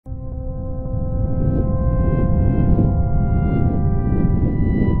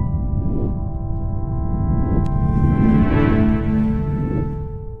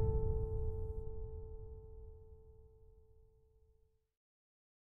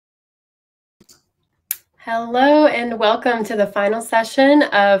Hello and welcome to the final session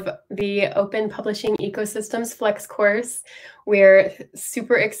of the Open Publishing Ecosystems Flex course. We're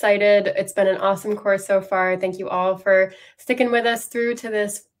super excited. It's been an awesome course so far. Thank you all for sticking with us through to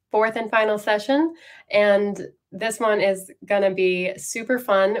this fourth and final session. And this one is going to be super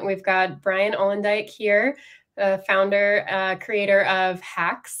fun. We've got Brian Ollendijk here, founder, creator of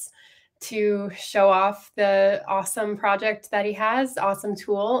HAX, to show off the awesome project that he has, awesome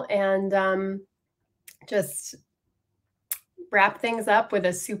tool, and just wrap things up with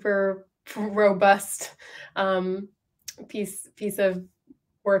a super robust piece of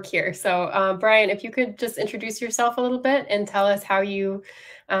work here. So Brian, if you could just introduce yourself a little bit and tell us how you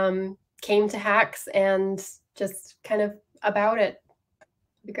came to HAX and just kind of about it.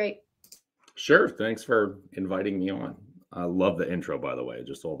 It'd be great. Sure. Thanks for inviting me on. I love the intro, by the way,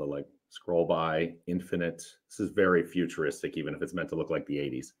 just all the scroll by, infinite. This is very futuristic, even if it's meant to look like the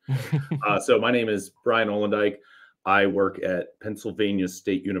 80s. So my name is Brian Ollendijk. I work at Pennsylvania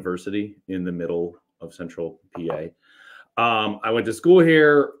State University in the middle of central PA. I went to school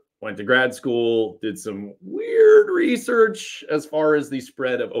here, went to grad school, did some weird research as far as the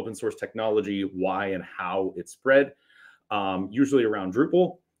spread of open source technology, why and how it spread, usually around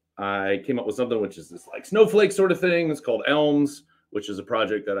Drupal. I came up with something which is this snowflake sort of thing. It's called Elms, which is a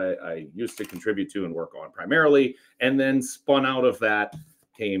project that I used to contribute to and work on primarily. And then spun out of that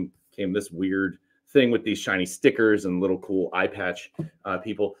came this weird thing with these shiny stickers and little cool eye patch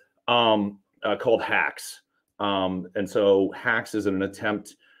people called HAX. And so HAX is an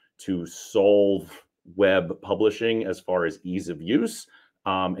attempt to solve web publishing as far as ease of use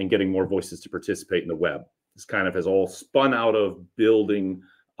and getting more voices to participate in the web. This kind of has all spun out of building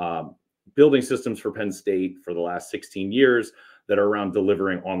systems for Penn State for the last 16 years that are around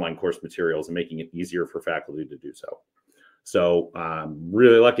delivering online course materials and making it easier for faculty to do so. So I'm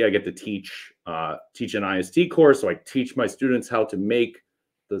really lucky I get to teach an IST course. So I teach my students how to make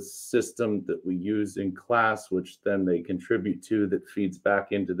the system that we use in class, which then they contribute to, that feeds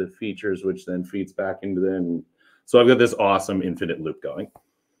back into the features, which then feeds back into them. So I've got this awesome infinite loop going.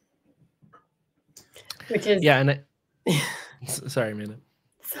 Which is, yeah, and sorry, Amanda.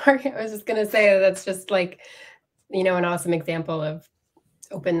 Sorry, I was just going to say that's just an awesome example of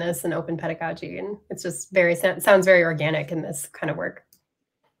openness and open pedagogy. And it's just sounds very organic in this kind of work.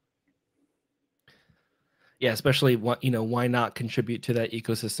 Yeah, especially why not contribute to that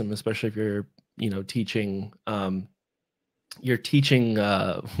ecosystem, especially if you're, teaching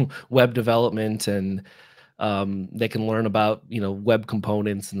web development, and they can learn about, web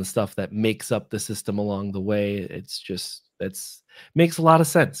components and the stuff that makes up the system along the way. Makes a lot of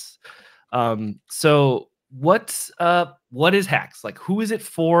sense. So what is HAX? Who is it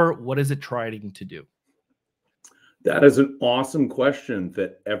for? What is it trying to do? That is an awesome question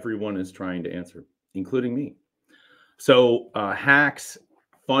that everyone is trying to answer, including me. So HAX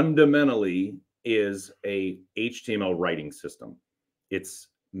fundamentally is a HTML writing system. It's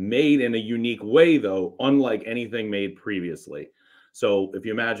made in a unique way, though, unlike anything made previously. So if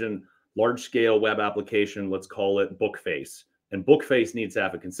you imagine large-scale web application, let's call it Bookface. And Bookface needs to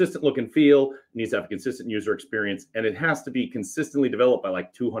have a consistent look and feel, needs to have a consistent user experience, and it has to be consistently developed by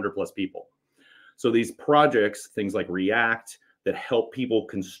 200 plus people. So these projects, things like React, that help people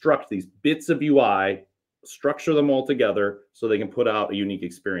construct these bits of UI, structure them all together so they can put out a unique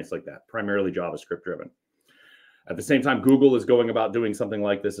experience like that, primarily JavaScript driven. At the same time, Google is going about doing something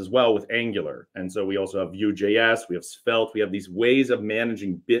like this as well with Angular. And so we also have Vue.js, we have Svelte, we have these ways of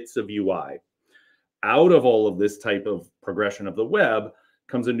managing bits of UI. Out of all of this type of progression of the web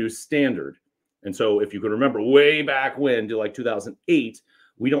comes a new standard. And so if you can remember way back when, to 2008,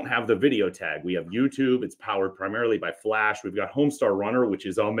 we don't have the video tag. We have YouTube. It's powered primarily by Flash. We've got Homestar Runner, which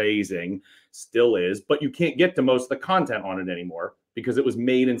is amazing, still is, but you can't get to most of the content on it anymore because it was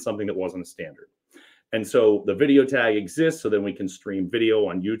made in something that wasn't a standard. And so the video tag exists, so then we can stream video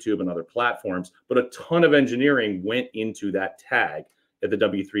on YouTube and other platforms, but a ton of engineering went into that tag at the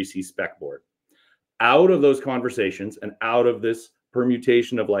W3C spec board. Out of those conversations and out of this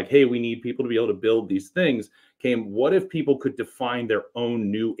permutation of hey, we need people to be able to build these things came, what if people could define their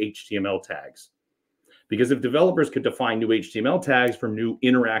own new HTML tags? Because if developers could define new HTML tags for new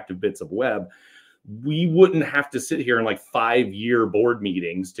interactive bits of web, we wouldn't have to sit here in 5-year board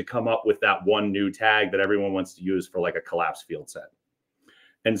meetings to come up with that one new tag that everyone wants to use for a collapse field set.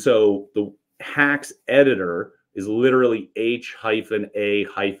 And so the HAX editor is literally H-A-X.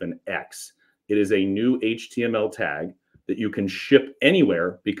 It is a new HTML tag that you can ship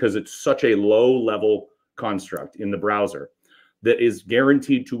anywhere because it's such a low-level construct in the browser that is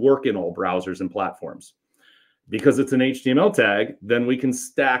guaranteed to work in all browsers and platforms. Because it's an HTML tag, then we can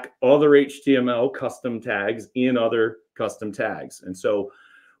stack other HTML custom tags in other custom tags. And so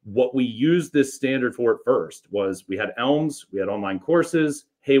what we used this standard for at first was we had Elms, we had online courses.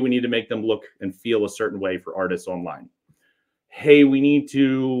 Hey, we need to make them look and feel a certain way for artists online. Hey, we need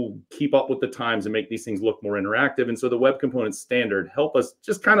to keep up with the times and make these things look more interactive. And so the web component standard help us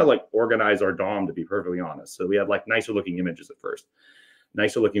just kind of like organize our DOM, to be perfectly honest. So we had like nicer looking images at first,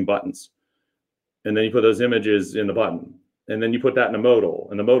 nicer looking buttons. And then you put those images in the button. And then you put that in a modal.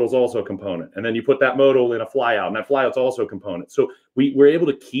 And the modal is also a component. And then you put that modal in a flyout. And that flyout's also a component. So we were able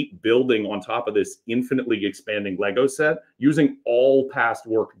to keep building on top of this infinitely expanding Lego set using all past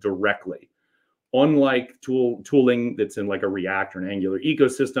work directly. Unlike tooling that's in like a React or an Angular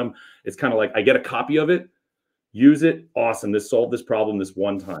ecosystem, it's kind of like I get a copy of it, use it, awesome. This solved this problem this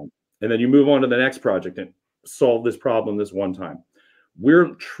one time. And then you move on to the next project and solve this problem this one time.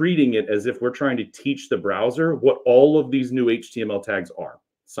 We're treating it as if we're trying to teach the browser what all of these new HTML tags are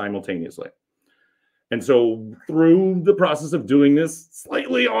simultaneously. And so through the process of doing this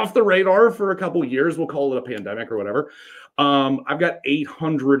slightly off the radar for a couple of years, we'll call it a pandemic or whatever, I've got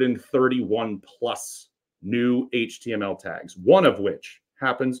 831 plus new HTML tags, one of which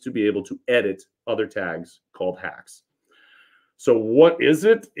happens to be able to edit other tags called HAX. So what is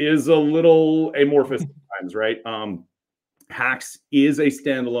it? Is a little amorphous sometimes, right? HAX is a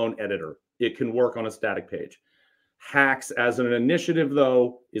standalone editor. It can work on a static page. HAX as an initiative,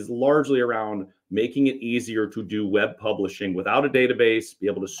 though, is largely around making it easier to do web publishing without a database, be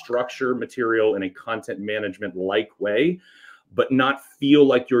able to structure material in a content management-like way, but not feel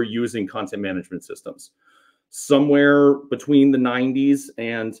like you're using content management systems. Somewhere between the 90s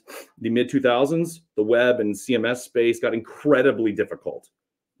and the mid-2000s, the web and CMS space got incredibly difficult.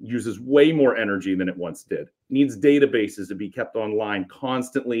 Uses way more energy than it once did. Needs databases to be kept online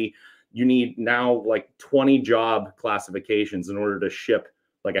constantly. You need now like 20 job classifications in order to ship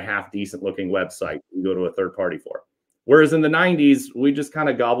like a half decent looking website you go to a third party for. Whereas in the 90s, we just kind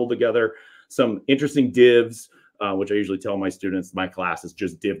of gobbled together some interesting divs, which I usually tell my students, my class is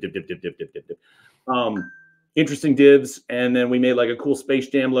just div. Interesting divs. And then we made like a cool Space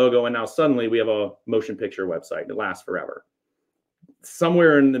Jam logo. And now suddenly we have a motion picture website that lasts forever.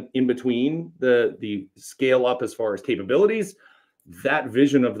 Somewhere in between the scale up as far as capabilities, that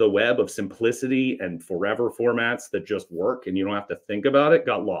vision of the web of simplicity and forever formats that just work and you don't have to think about it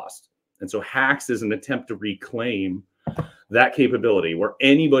got lost. And so HAX is an attempt to reclaim that capability where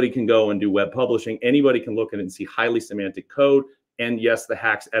anybody can go and do web publishing. Anybody can look at it and see highly semantic code. And yes, the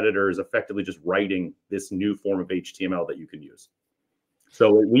HAX editor is effectively just writing this new form of HTML that you can use.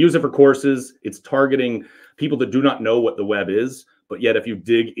 So we use it for courses. It's targeting people that do not know what the web is. But yet, if you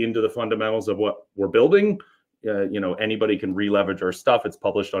dig into the fundamentals of what we're building, anybody can re-leverage our stuff. It's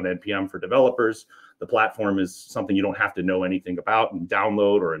published on NPM for developers. The platform is something you don't have to know anything about and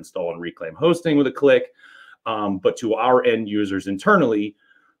download or install and reclaim hosting with a click. But to our end users internally,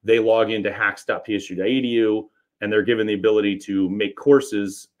 they log into hax.psu.edu and they're given the ability to make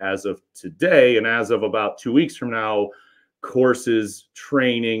courses as of today. And as of about 2 weeks from now, courses,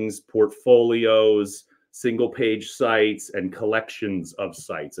 trainings, portfolios, single page sites, and collections of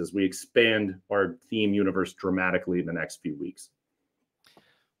sites as we expand our theme universe dramatically in the next few weeks.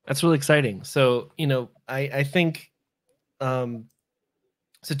 That's really exciting. So, I think, so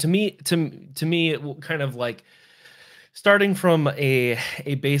to me, it kind of like starting from a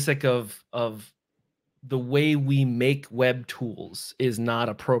basic of the way we make web tools is not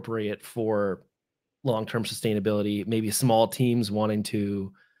appropriate for long-term sustainability. Maybe small teams wanting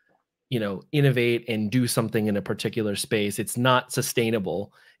to innovate and do something in a particular space. It's not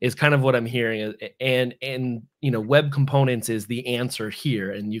sustainable is kind of what I'm hearing. And web components is the answer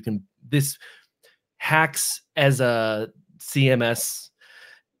here. And this HAX as a CMS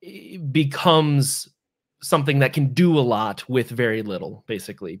becomes something that can do a lot with very little,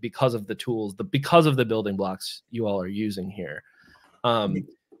 basically, because of the tools, because of the building blocks you all are using here.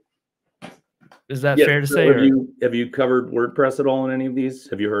 Is that fair to say? Have you covered WordPress at all in any of these?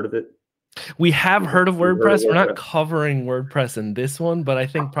 Have you heard of it? We have heard of WordPress. We're not covering WordPress in this one, but I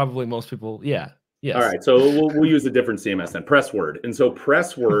think probably most people, yeah. Yes. All right, so we'll use a different CMS then, Pressword. And so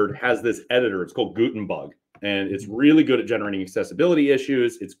Pressword has this editor. It's called Gutenbug, and it's really good at generating accessibility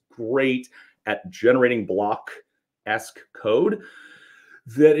issues. It's great at generating block-esque code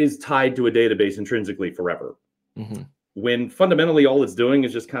that is tied to a database intrinsically forever. Mm-hmm. When fundamentally all it's doing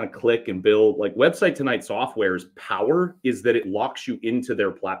is just kind of click and build. Like Website Tonight Software's power is that it locks you into their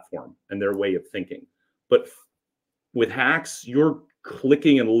platform and their way of thinking. But with HAX, you're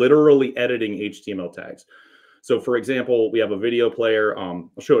clicking and literally editing HTML tags. So for example, we have a video player. I'll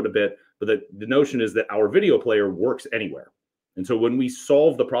show it in a bit, But the notion is that our video player works anywhere. And so when we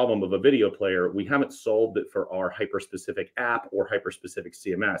solve the problem of a video player, we haven't solved it for our hyper-specific app or hyper-specific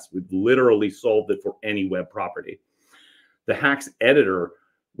CMS. We've literally solved it for any web property. The HAX editor,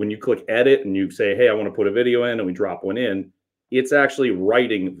 when you click edit and you say, hey, I want to put a video in, and we drop one in, it's actually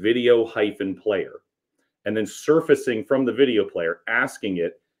writing video-player and then surfacing from the video player, asking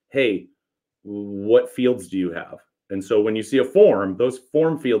it, hey, what fields do you have? And so when you see a form, those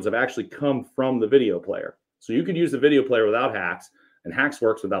form fields have actually come from the video player. So you could use the video player without HAX, and HAX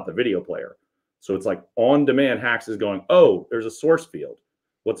works without the video player. So it's like on-demand HAX is going, oh, there's a source field.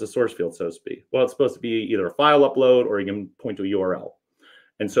 What's a source field supposed to be? Well, it's supposed to be either a file upload or you can point to a URL.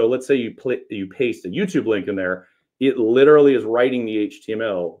 And so let's say you paste a YouTube link in there. It literally is writing the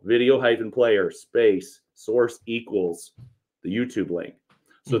HTML, video-player space source equals the YouTube link.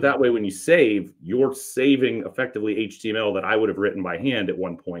 So that way, when you save, you're saving effectively HTML that I would have written by hand at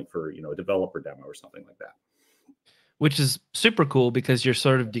one point for, a developer demo or something like that. Which is super cool because you're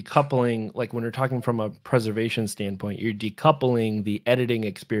sort of decoupling, like when you're talking from a preservation standpoint, you're decoupling the editing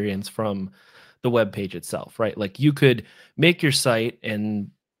experience from the web page itself, right? Like you could make your site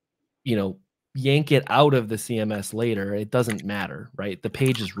and, yank it out of the CMS later. It doesn't matter, right? The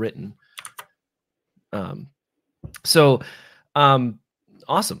page is written.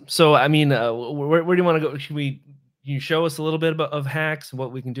 Awesome. So, I mean, where do you want to go? Can you show us a little bit of HAX,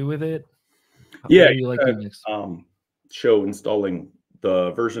 what we can do with it? Yeah. You like next? Show installing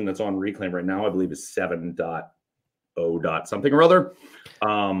the version that's on Reclaim right now, I believe is 7.0 something or other.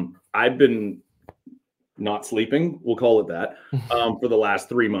 I've been not sleeping, we'll call it that, for the last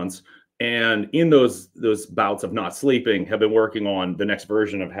 3 months. And in those bouts of not sleeping, have been working on the next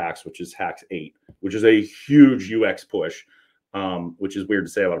version of HAX, which is HAX 8, which is a huge UX push, which is weird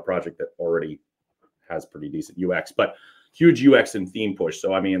to say about a project that already has pretty decent UX, but huge UX and theme push.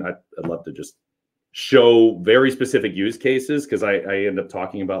 So, I mean, I'd love to just show very specific use cases, because I end up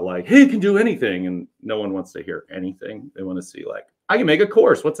talking about like, hey, it can do anything, and no one wants to hear anything. They want to see like, I can make a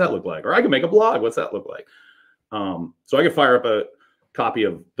course, what's that look like? Or I can make a blog, what's that look like? So I can fire up a copy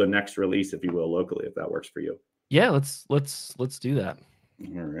of the next release, if you will, locally, if that works for you. Yeah, let's do that.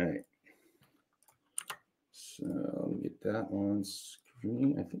 All right. So let me get that on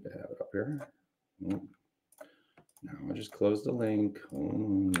screen. I think I have it up here. No, I just closed the link. Hold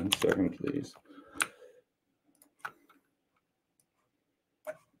on 1 second, please.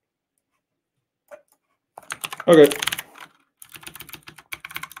 Okay.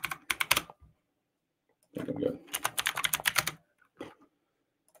 I think I'm good.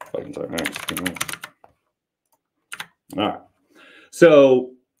 If I can type HAX. All right.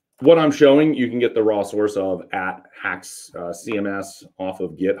 So what I'm showing, you can get the raw source of at HAX CMS off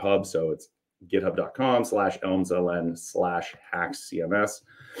of GitHub. So it's github.com/elmsln/HAX CMS.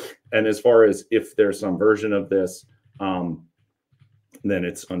 And as far as if there's some version of this, then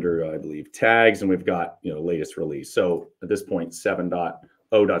it's under, I believe, tags, and we've got, latest release. So at this point,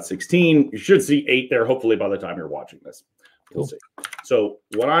 7.0.16, you should see 8 there, hopefully by the time you're watching this. We'll see. So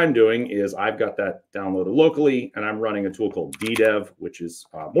what I'm doing is I've got that downloaded locally, and I'm running a tool called ddev, which is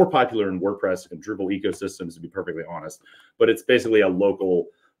more popular in WordPress and Drupal ecosystems, to be perfectly honest. But it's basically a local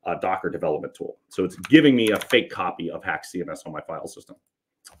Docker development tool. So it's giving me a fake copy of HAX CMS on my file system.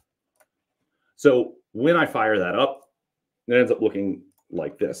 So when I fire that up, it ends up looking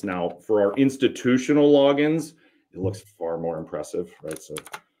like this. Now, for our institutional logins, it looks far more impressive, right? So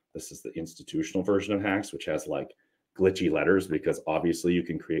this is the institutional version of HAX, which has like glitchy letters, because obviously you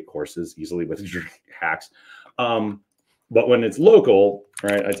can create courses easily with HAX. But when it's local,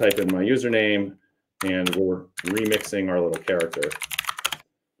 right, I type in my username and we're remixing our little character.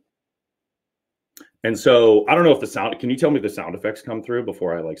 And so I don't know if the sound, can you tell me the sound effects come through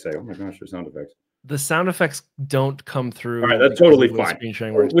before I like say, oh my gosh, there's sound effects? The sound effects don't come through. All right, that's totally fine. Screen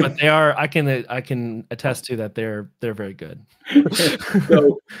sharing works, but they are. I can attest to that. They're very good.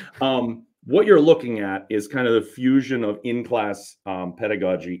 So, what you're looking at is kind of the fusion of in-class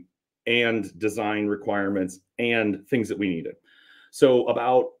pedagogy and design requirements and things that we needed. So,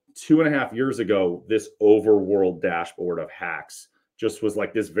 about 2.5 years ago, this overworld dashboard of HAX just was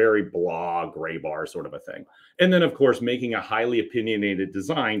like this very blah gray bar sort of a thing. And then, of course, making a highly opinionated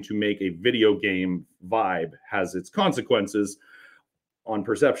design to make a video game vibe has its consequences on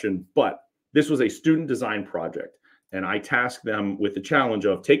perception. But this was a student design project. And I tasked them with the challenge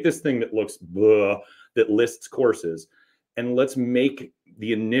of take this thing that looks blah, that lists courses, and let's make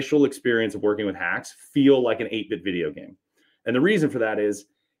the initial experience of working with HAX feel like an 8-bit video game. And the reason for that is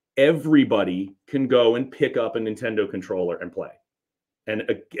everybody can go and pick up a Nintendo controller and play. And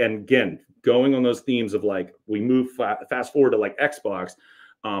again, going on those themes of like, we move fast forward to like Xbox,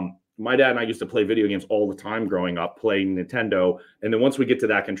 my dad and I used to play video games all the time growing up, playing Nintendo. And then once we get to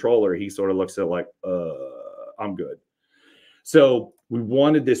that controller, he sort of looks at it like, I'm good. So we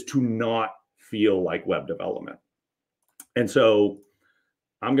wanted this to not feel like web development. And so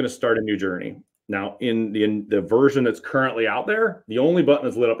I'm going to start a new journey. Now, in the version that's currently out there, the only button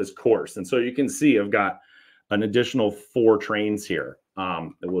that's lit up is course. And so you can see I've got an additional 4 trains here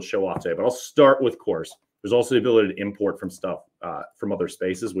that we'll show off today. But I'll start with course. There's also the ability to import from stuff from other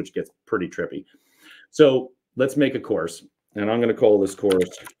spaces, which gets pretty trippy. So let's make a course. And I'm going to call this course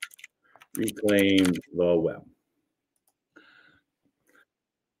Reclaim the Web.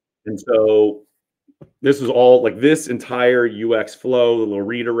 And so this is all like this entire UX flow, the little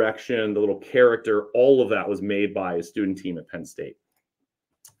redirection, the little character, all of that was made by a student team at Penn State.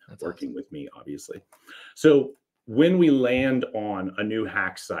 That's working awesome. With me, obviously. So when we land on a new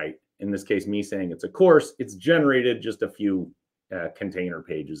HAX site, in this case, me saying it's a course, it's generated just a few container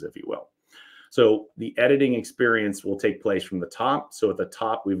pages, if you will. So the editing experience will take place from the top. So at the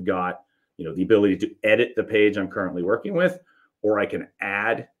top, we've got, the ability to edit the page I'm currently working with, or I can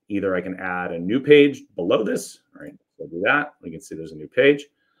add, either I can add a new page below this, right? So I'll do that. We can see there's a new page.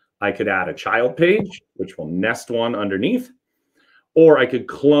 I could add a child page, which will nest one underneath, or I could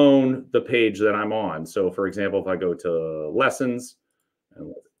clone the page that I'm on. So for example, if I go to lessons and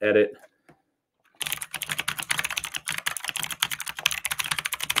let's edit,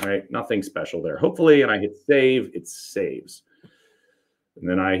 all right, nothing special there. Hopefully, and I hit save, it saves. And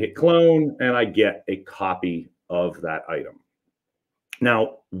then I hit clone and I get a copy of that item.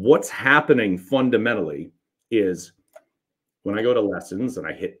 Now, what's happening fundamentally is when I go to lessons and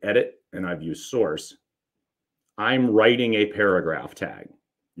I hit edit and I view source, I'm writing a paragraph tag.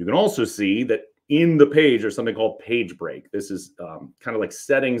 You can also see that in the page, there's something called page break. This is kind of like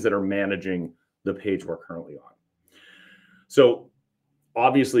settings that are managing the page we're currently on. So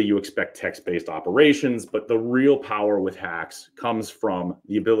obviously you expect text-based operations, but the real power with HAX comes from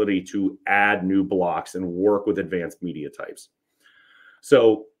the ability to add new blocks and work with advanced media types.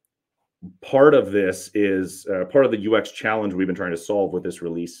 So part of this is part of the UX challenge we've been trying to solve with this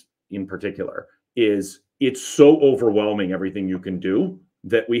release in particular is it's so overwhelming everything you can do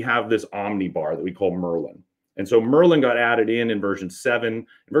that we have this Omni bar that we call Merlin. And so Merlin got added in version 7. In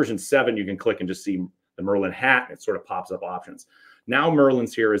version 7, you can click and just see the Merlin hat. And it sort of pops up options. Now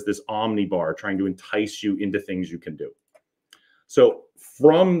Merlin's here as this Omni bar trying to entice you into things you can do. So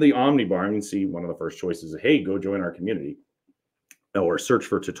from the Omni bar, you can see one of the first choices is, hey, go join our community or search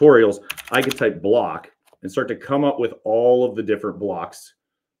for tutorials. I could type block and start to come up with all of the different blocks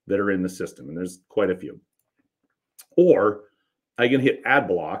that are in the system. And there's quite a few. Or I can hit add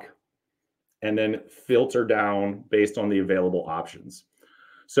block and then filter down based on the available options.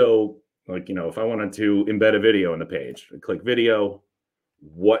 So like, if I wanted to embed a video in the page, I click video,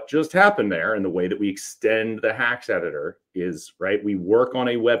 what just happened there, and the way that we extend the HAX editor is, right, we work on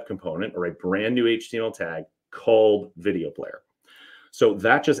a web component or a brand new HTML tag called video player. So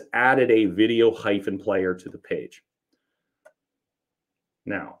that just added a video hyphen player to the page.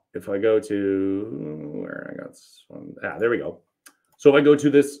 Now, if I go to where I got one, there we go. So if I go to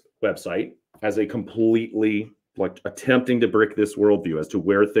this website as a completely like attempting to brick this worldview as to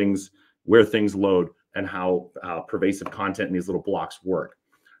where things load and how pervasive content in these little blocks work,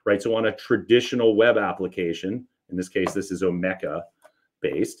 right? So on a traditional web application, in this case, this is Omeka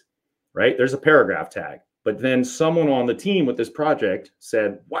based, right? There's a paragraph tag. But then someone on the team with this project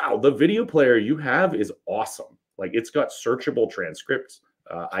said, wow, the video player you have is awesome. Like it's got searchable transcripts.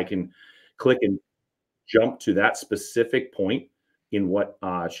 I can click and jump to that specific point in what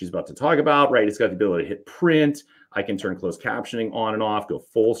she's about to talk about, right? It's got the ability to hit print. I can turn closed captioning on and off, go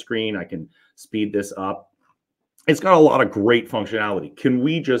full screen. I can speed this up. It's got a lot of great functionality. Can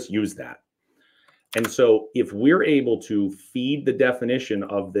we just use that? And so if we're able to feed the definition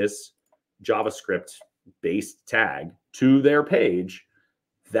of this JavaScript-based tag to their page,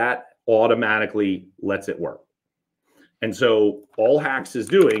 that automatically lets it work. And so all HAX is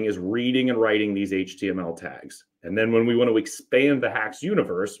doing is reading and writing these HTML tags. And then when we want to expand the HAX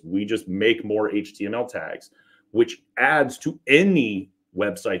universe, we just make more HTML tags, which adds to any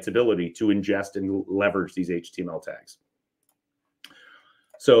website's ability to ingest and leverage these HTML tags.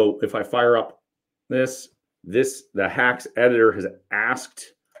 So if I fire up the HAX editor has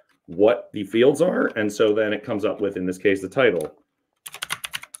asked what the fields are. And so then it comes up with, in this case, the title.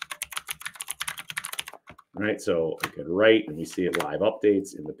 Right, so I could write and we see it live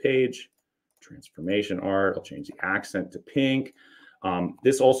updates in the page. Transformation art, I'll change the accent to pink.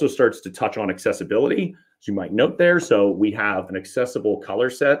 This also starts to touch on accessibility, as you might note there. So we have an accessible color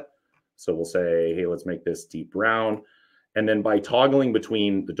set. So we'll say, hey, let's make this deep brown. And then by toggling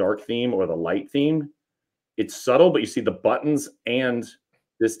between the dark theme or the light theme, it's subtle, but you see the buttons and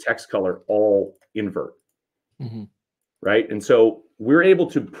this text color all invert, right? And so we're able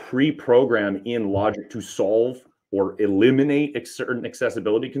to pre-program in Logic to solve or eliminate certain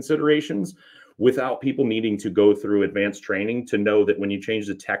accessibility considerations without people needing to go through advanced training to know that when you change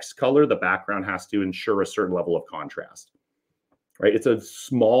the text color, the background has to ensure a certain level of contrast, right? It's a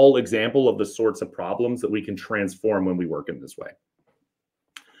small example of the sorts of problems that we can transform when we work in this way.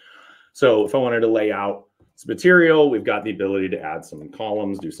 So if I wanted to lay out this material, we've got the ability to add some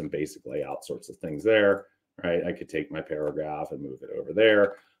columns, do some basic layout sorts of things there, right? I could take my paragraph and move it over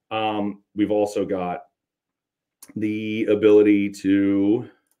there. We've also got the ability to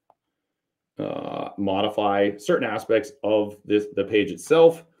modify certain aspects of the page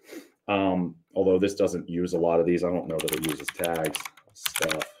itself. Although this doesn't use a lot of these. I don't know that it uses tags,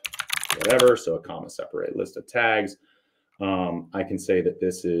 stuff, whatever. So a comma separated list of tags. I can say that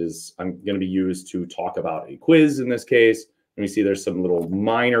this is, I'm going to be used to talk about a quiz in this case. Let me see, there's some little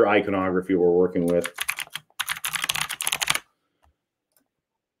minor iconography we're working with.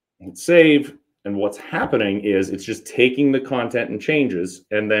 Hit save. And what's happening is it's just taking the content and changes,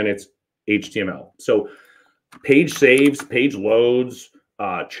 and then it's HTML. So page saves, page loads,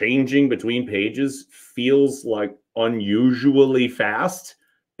 changing between pages feels like unusually fast.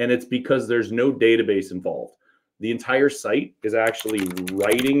 And it's because there's no database involved. The entire site is actually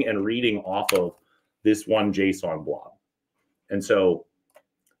writing and reading off of this one JSON blob. And so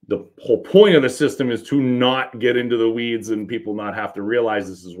the whole point of the system is to not get into the weeds and people not have to realize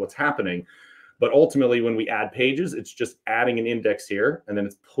this is what's happening. But ultimately, when we add pages, it's just adding an index here, and then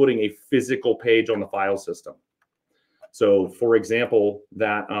it's putting a physical page on the file system. So for example,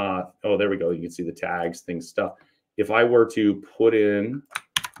 that, oh, there we go. You can see the tags, things, stuff. If I were to put in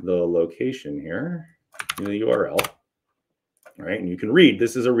the location here, in the URL, right? And you can read,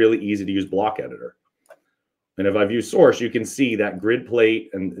 this is a really easy to use block editor. And if I view source, you can see that grid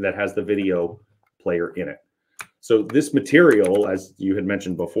plate and that has the video player in it. So this material, as you had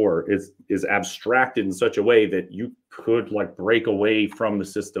mentioned before, is abstracted in such a way that you could like break away from the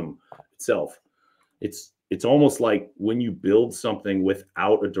system itself. It's almost like when you build something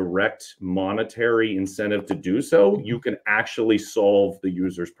without a direct monetary incentive to do so, you can actually solve the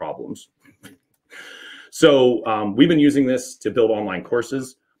user's problems. So we've been using this to build online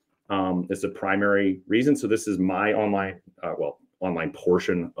courses. It's a primary reason. So this is my online, online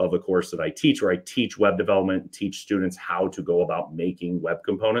portion of a course that I teach, where I teach web development, teach students how to go about making web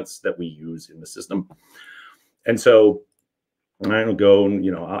components that we use in the system. And so I'll go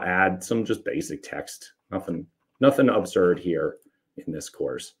and, I'll add some just basic text, nothing absurd here in this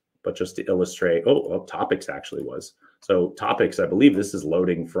course, but just to illustrate, topics actually was. So topics, I believe this is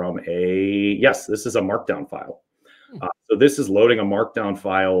loading from yes, this is a markdown file. So this is loading a markdown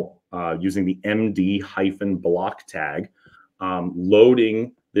file using the MD-block tag,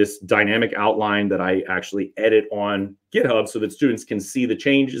 loading this dynamic outline that I actually edit on GitHub so that students can see the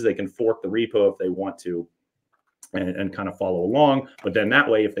changes. They can fork the repo if they want to and kind of follow along. But then that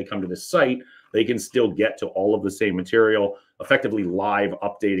way, if they come to this site, they can still get to all of the same material, effectively live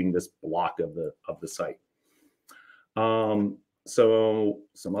updating this block of the site. So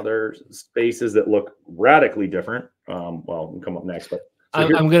some other spaces that look radically different. Well, we'll come up next, but so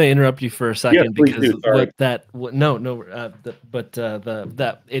I'm going to interrupt you for a second, because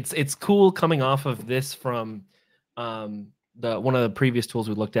it's cool coming off of this from one of the previous tools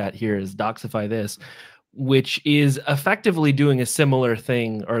we looked at here is Doxify This, which is effectively doing a similar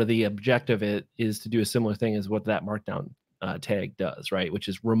thing, or the objective it is to do a similar thing as what that markdown tag does, right? Which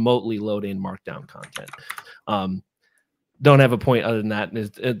is remotely load in markdown content. Don't have a point other than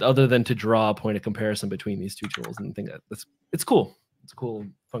that, other than to draw a point of comparison between these two tools, and think that it's cool. It's cool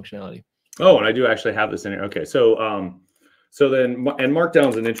functionality. Oh, and I do actually have this in here. Okay, so then Markdown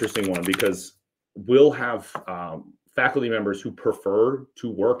is an interesting one, because we'll have faculty members who prefer to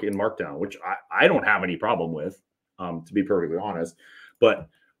work in Markdown, which I don't have any problem with, to be perfectly honest. But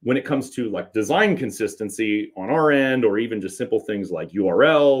when it comes to like design consistency on our end, or even just simple things like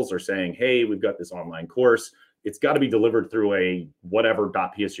URLs, or saying, hey, we've got this online course, it's got to be delivered through a whatever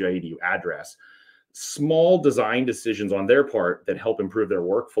 .psu.edu address. Small design decisions on their part that help improve their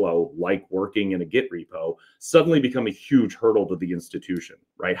workflow, like working in a Git repo, suddenly become a huge hurdle to the institution,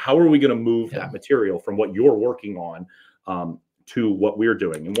 right? How are we going to move that material from what you're working on to what we're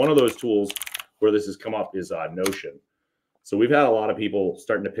doing? And one of those tools where this has come up is Notion. So we've had a lot of people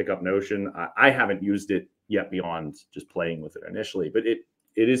starting to pick up Notion. I haven't used it yet beyond just playing with it initially, but it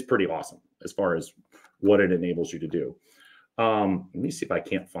is pretty awesome as far as what it enables you to do. Let me see if I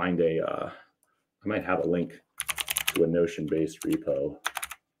can't find I might have a link to a Notion-based repo.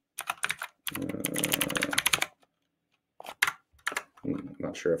 I'm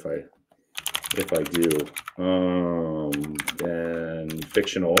not sure if I do. Then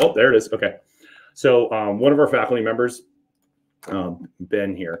fictional. Oh, there it is. Okay. So one of our faculty members,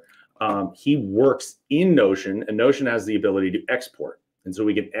 Ben here, he works in Notion, and Notion has the ability to export. And so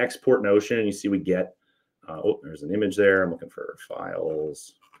we can export Notion, and you see we get, oh, there's an image there. I'm looking for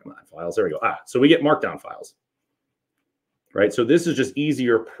files. Come on, files. There we go. So we get markdown files, right? So this is just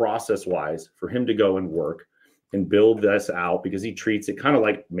easier process-wise for him to go and work and build this out, because he treats it kind of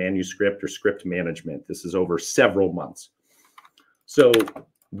like manuscript or script management. This is over several months. So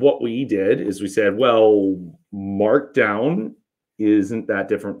what we did is we said, well, Markdown isn't that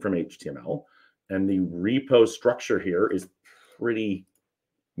different from HTML. And the repo structure here is pretty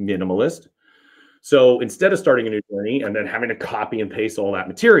minimalist. So instead of starting a new journey and then having to copy and paste all that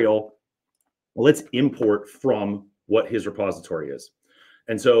material, let's import from what his repository is.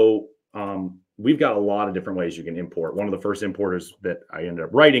 And so we've got a lot of different ways you can import. One of the first importers that I ended up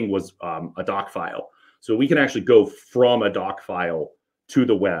writing was a doc file. So we can actually go from a doc file to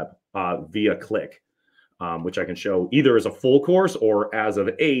the web via Click, which I can show either as a full course or as of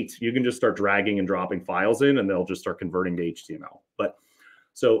 8, you can just start dragging and dropping files in and they'll just start converting to HTML. But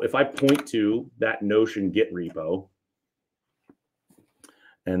so if I point to that Notion Git repo,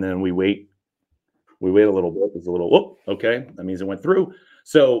 and then we wait a little bit, there's a little, whoop, okay, that means it went through.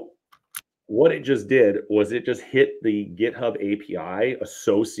 So what it just did was it just hit the GitHub API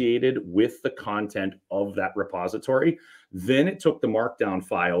associated with the content of that repository. Then it took the markdown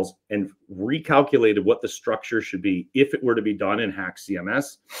files and recalculated what the structure should be if it were to be done in HAX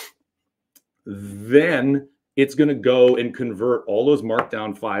CMS. Then it's going to go and convert all those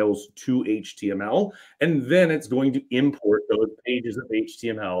markdown files to HTML. And then it's going to import those pages of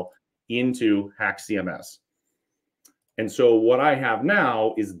HTML into HAX CMS. And so what I have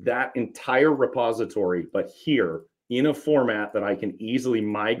now is that entire repository, but here in a format that I can easily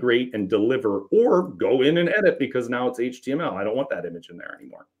migrate and deliver or go in and edit, because now it's HTML. I don't want that image in there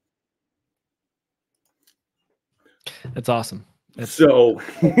anymore. That's awesome. That's so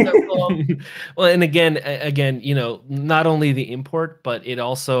cool. Well, and again, you know, not only the import, but it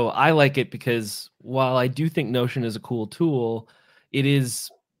also, I like it because while I do think Notion is a cool tool, it is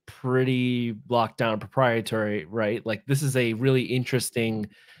pretty locked down proprietary, right? Like this is a really interesting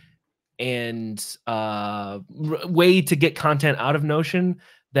and way to get content out of Notion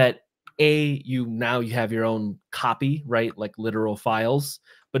that you have your own copy, right? Like literal files,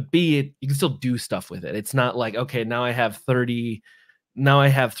 but B, you can still do stuff with it. It's not like, okay, now I have 300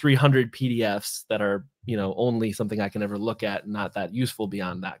 PDFs that are, you know, only something I can ever look at, not that useful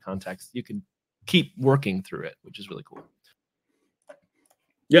beyond that context. You can keep working through it, which is really cool.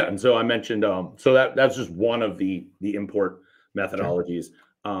 Yeah, and so I mentioned, so that's just one of the import methodologies.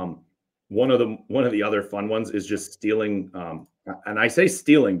 Sure. One of the other fun ones is just stealing, and I say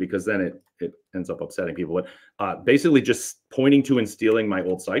stealing because then it ends up upsetting people, but basically just pointing to and stealing my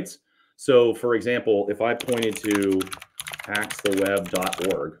old sites. So for example, if I pointed to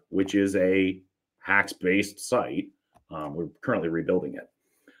haxtheweb.org, which is a HAX-based site, we're currently rebuilding it,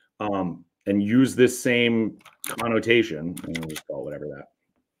 and use this same connotation, and we'll just call it whatever that,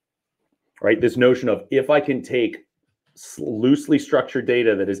 right? This notion of if I can take loosely structured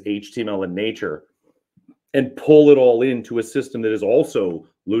data that is HTML in nature and pull it all into a system that is also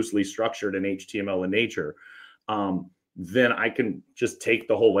loosely structured in HTML in nature, then I can just take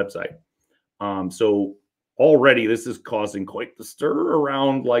the whole website. So already this is causing quite the stir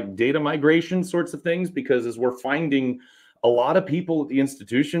around like data migration sorts of things, because as we're finding a lot of people at the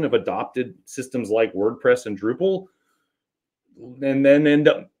institution have adopted systems like WordPress and Drupal and then end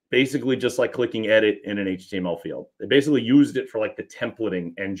up basically just like clicking edit in an HTML field. They basically used it for like the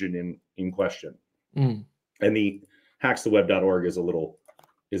templating engine in question. And the haxtheweb.org is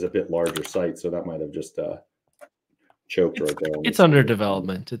a bit larger site, so that might have just choked right there. It's under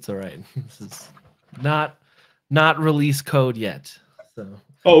development. It's all right. This is not release code yet. So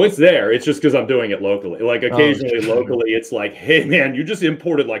oh, it's there. It's just because I'm doing it locally. Like occasionally locally, it's like, hey man, you just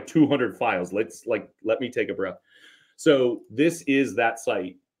imported like 200 files. Let me take a breath. So this is that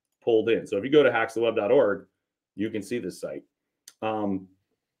site pulled in. So if you go to haxtheweb.org, you can see this site.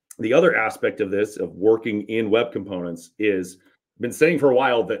 The other aspect of this, of working in web components, is I've been saying for a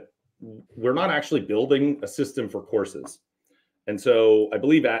while that we're not actually building a system for courses. And so I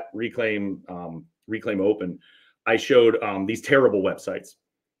believe at Reclaim Open, I showed these terrible websites.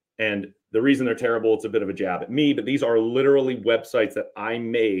 And the reason they're terrible, it's a bit of a jab at me, but these are literally websites that I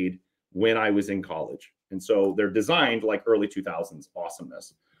made when I was in college. And so they're designed like early 2000s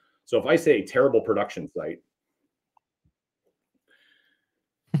awesomeness. So if I say terrible production site,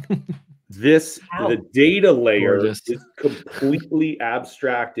 The data layer Gorgeous. is completely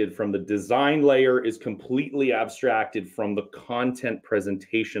abstracted from the design layer, is completely abstracted from the content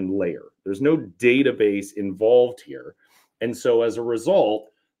presentation layer. There's no database involved here. And so as a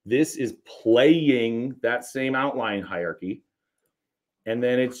result, this is playing that same outline hierarchy. And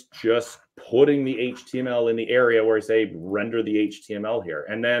then it's just putting the HTML in the area where I say, render the HTML here.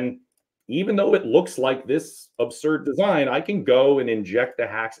 And then even though it looks like this absurd design, I can go and inject the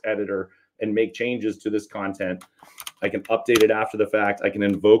HAX editor and make changes to this content. I can update it after the fact. I can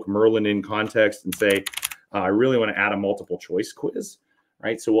invoke Merlin in context and say, I really want to add a multiple choice quiz,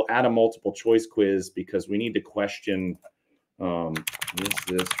 right? So we'll add a multiple choice quiz because we need to question, is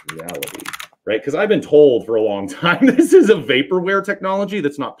this reality, right? Because I've been told for a long time, this is a vaporware technology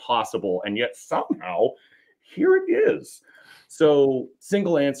that's not possible. And yet somehow here it is. So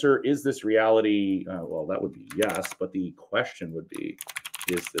single answer, is this reality? Well, that would be yes, but the question would be,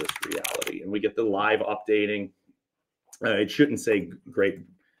 is this reality? And we get the live updating. It shouldn't say great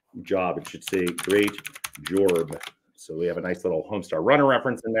job. It should say great jorb. So we have a nice little Homestar Runner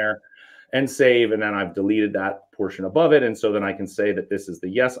reference in there, and save. And then I've deleted that portion above it. And so then I can say that this is the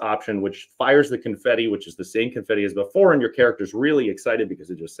yes option, which fires the confetti, which is the same confetti as before. And your character's really excited because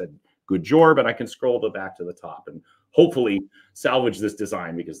it just said good jorb. And I can scroll back to the top and hopefully salvage this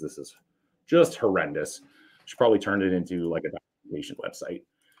design because this is just horrendous. Should probably turn it into like a documentation website.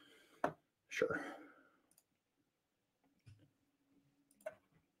 Sure.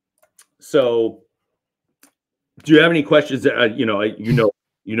 So do you have any questions?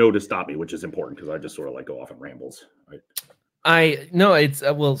 You know to stop me, which is important because I just sort of like go off on rambles. Right? It's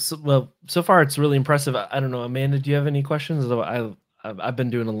so far it's really impressive. I don't know, Amanda, do you have any questions? I've been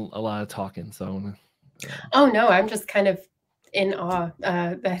doing a lot of talking, so. Oh no, I'm just kind of in awe.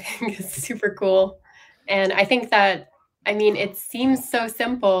 That is super cool, and I think that, I mean, it seems so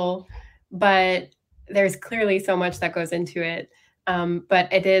simple, but there's clearly so much that goes into it.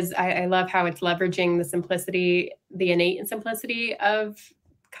 But it is, I love how it's leveraging the simplicity, the innate simplicity of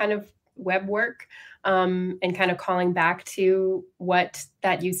kind of web work, and kind of calling back to what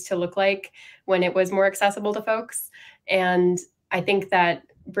that used to look like when it was more accessible to folks. And I think that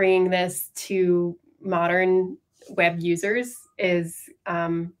bringing this to modern web users is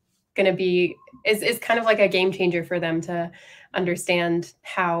going to be, is kind of like a game changer for them to understand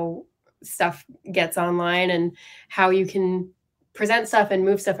how stuff gets online and how you can present stuff and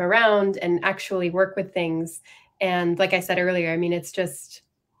move stuff around and actually work with things. And like I said earlier, I mean, it's just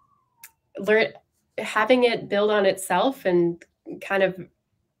having it build on itself and kind of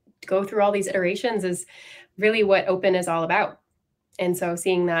go through all these iterations is really what open is all about. And so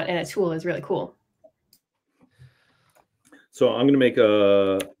seeing that in a tool is really cool. So I'm going to make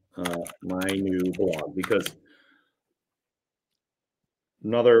my new blog because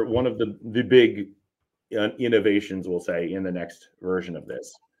one of the big innovations, we'll say, in the next version of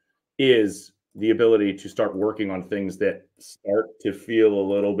this is the ability to start working on things that start to feel a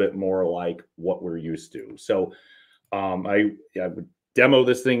little bit more like what we're used to. So I would demo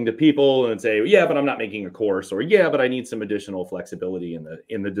this thing to people and say, yeah, but I'm not making a course, or yeah, but I need some additional flexibility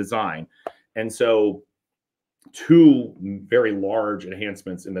in the design. And so two very large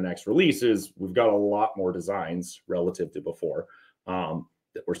enhancements in the next release is we've got a lot more designs relative to before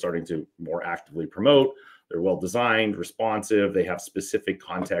that we're starting to more actively promote. They're well designed, responsive. They have specific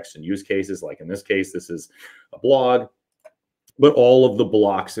context and use cases. Like in this case, this is a blog, but all of the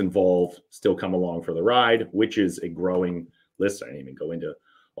blocks involved still come along for the ride, which is a growing list. I didn't even go into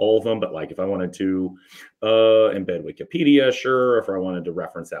all of them, but like if I wanted to embed Wikipedia, sure. If I wanted to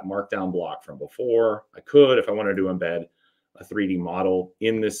reference that markdown block from before, I could. If I wanted to embed a 3D model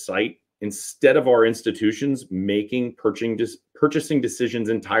in this site, instead of our institutions making purchasing decisions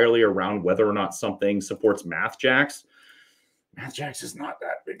entirely around whether or not something supports MathJax is not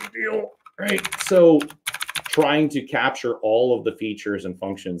that big a deal, right? So trying to capture all of the features and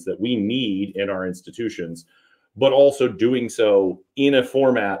functions that we need in our institutions, but also doing so in a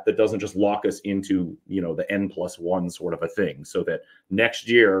format that doesn't just lock us into, the N+1 sort of a thing, so that next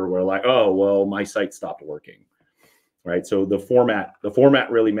year we're like, oh, well, my site stopped working, right? So the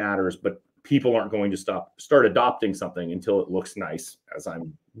format really matters, but people aren't going to start adopting something until it looks nice, as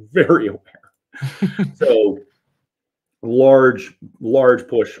I'm very aware. So large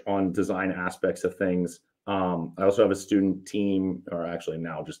push on design aspects of things. I also have a student team, or actually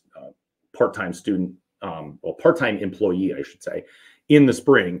now just part-time student, part-time employee, I should say, in the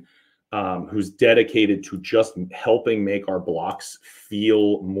spring, who's dedicated to just helping make our blocks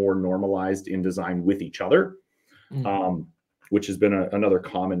feel more normalized in design with each other, which has been another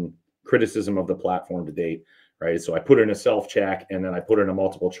common criticism of the platform to date, right? So I put in a self-check and then I put in a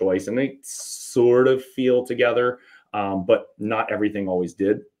multiple choice, and they sort of feel together, but not everything always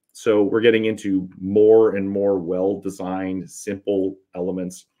did. So we're getting into more and more well-designed, simple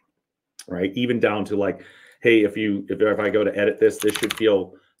elements, right? Even down to like, hey, if I go to edit this should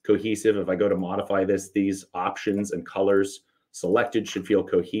feel cohesive. If I go to modify this, these options and colors selected should feel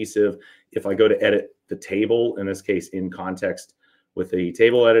cohesive. If I go to edit the table, in this case, in context with the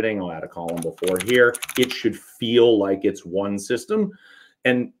table editing, I'll add a column before here. It should feel like it's one system.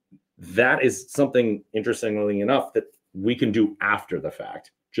 And that is something, interestingly enough, that we can do after the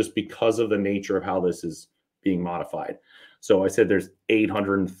fact, just because of the nature of how this is being modified. So I said there's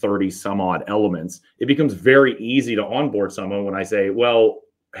 830 some odd elements. It becomes very easy to onboard someone when I say, well,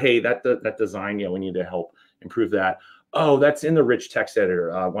 hey, that design, yeah, we need to help improve that. Oh, that's in the rich text editor.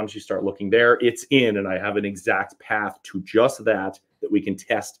 Why don't you start looking there? It's in, and I have an exact path to just that we can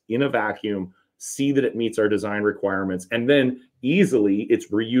test in a vacuum, see that it meets our design requirements, and then easily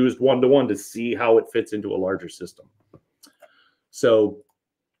it's reused one-to-one to see how it fits into a larger system. So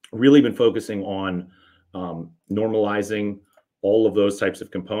really been focusing on normalizing all of those types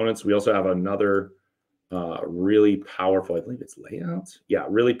of components. We also have another really powerful, I believe it's layouts. Yeah,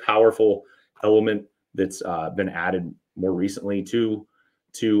 really powerful element that's been added more recently to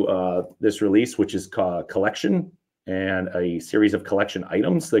this release, which is called collection, and a series of collection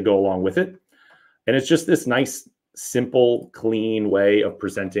items that go along with it. And it's just this nice, simple, clean way of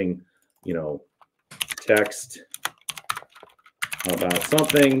presenting, you know, text about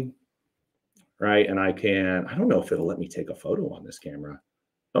something, right? And I don't know if it'll let me take a photo on this camera.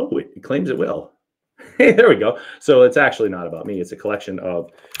 Oh, it claims it will. Hey, there we go. So it's actually not about me. It's a collection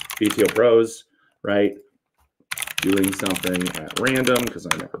of BTO pros, right? Doing something at random, because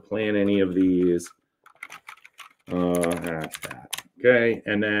I never plan any of these. That's that. Okay.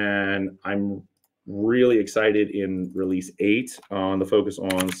 And then I'm really excited in release 8 on the focus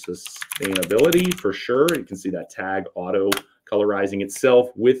on sustainability for sure. You can see that tag auto colorizing itself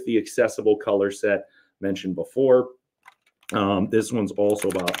with the accessible color set mentioned before. This one's also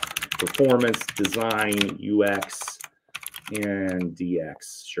about performance, design, UX, and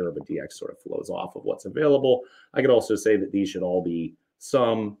DX. Sure, but DX sort of flows off of what's available. I could also say that these should all be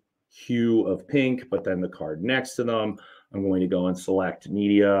some hue of pink, but then the card next to them, I'm going to go and select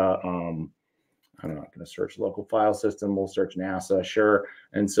media. I'm not going to search local file system. We'll search NASA, sure.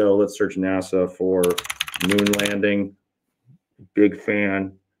 And so let's search NASA for moon landing. Big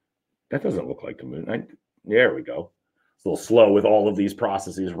fan. That doesn't look like the moon. There we go. It's a little slow with all of these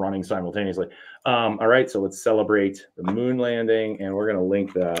processes running simultaneously. All right, so let's celebrate the moon landing, and we're going to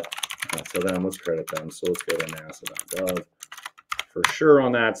link that. So then let's credit them. So let's go to nasa.gov for sure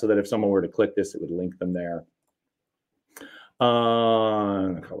on that, so that if someone were to click this, it would link them there.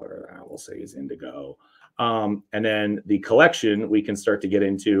 The color of that we'll say is indigo. And then the collection, we can start to get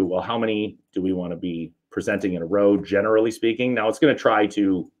into, well, how many do we want to be presenting in a row, generally speaking? Now it's going to try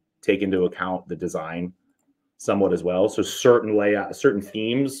to take into account the design somewhat as well. So certain layout, certain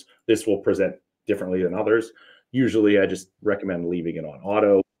themes, this will present differently than others. Usually I just recommend leaving it on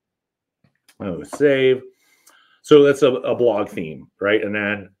auto. Oh, save. So that's a blog theme, right? And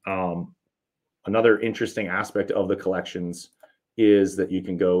then another interesting aspect of the collections is that you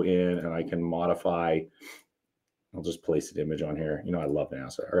can go in and I can modify. I'll just place an image on here. You know, I love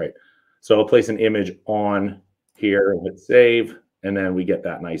NASA. All right. So I'll place an image on here and hit save. And then we get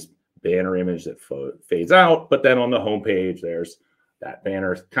that nice banner image that fades out. But then on the home page, there's that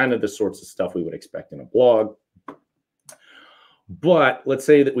banner, kind of the sorts of stuff we would expect in a blog. But let's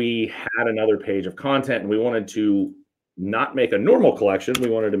say that we had another page of content and we wanted to not make a normal collection. We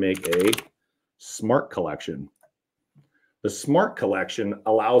wanted to make a smart collection. The smart collection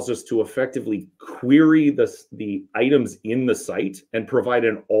allows us to effectively query the items in the site and provide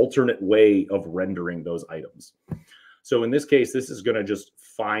an alternate way of rendering those items. So in this case, this is going to just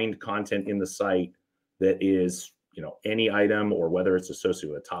find content in the site that is, you know, any item, or whether it's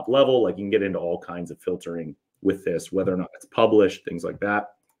associated with a top level. Like you can get into all kinds of filtering with this, whether or not it's published, things like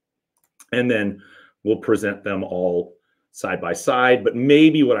that. And then we'll present them all side by side. But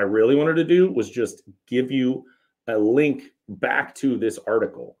maybe what I really wanted to do was just give you a link back to this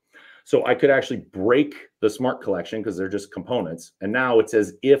article. So I could actually break the smart collection because they're just components. And now it's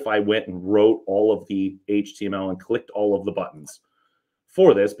as if I went and wrote all of the HTML and clicked all of the buttons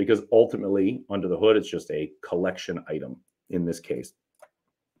for this, because ultimately under the hood, it's just a collection item in this case.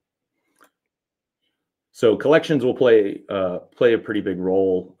 So collections will play a pretty big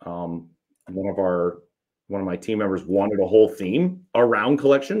role. One of my team members wanted a whole theme around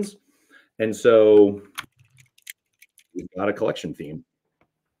collections. And so we've got a collection theme.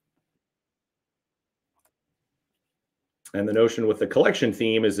 And the notion with the collection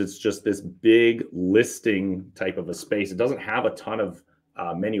theme is it's just this big listing type of a space. It doesn't have a ton of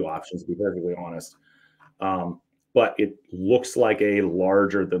menu options, to be perfectly honest. But it looks like a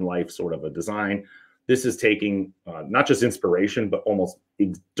larger than life sort of a design. This is taking not just inspiration, but almost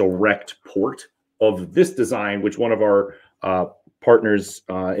a direct port of this design, which one of our partners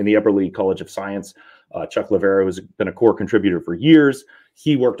in the Eberly College of Science, Chuck Lavera, who's been a core contributor for years,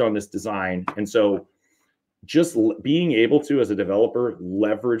 he worked on this design. And so just being able to, as a developer,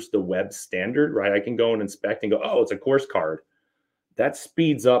 leverage the web standard, right? I can go and inspect and go, oh, it's a course card. That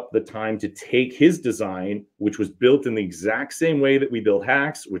speeds up the time to take his design, which was built in the exact same way that we build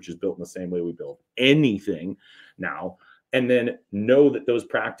HAX, which is built in the same way we build anything now, and then know that those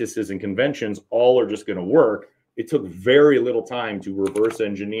practices and conventions all are just going to work. It took very little time to reverse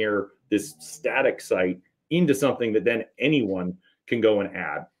engineer this static site into something that then anyone can go and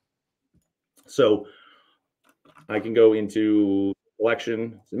add. So I can go into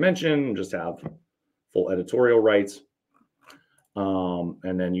collection, as I mentioned, just have full editorial rights.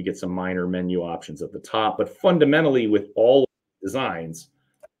 And then you get some minor menu options at the top. But fundamentally, with all designs,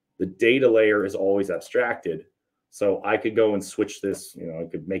 the data layer is always abstracted. So I could go and switch this, I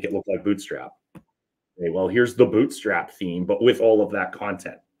could make it look like Bootstrap. Okay, well, here's the Bootstrap theme, but with all of that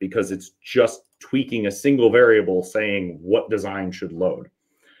content, because it's just tweaking a single variable saying what design should load.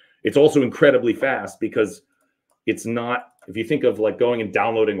 It's also incredibly fast because it's not, if you think of like going and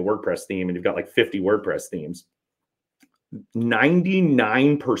downloading a WordPress theme and you've got like 50 WordPress themes,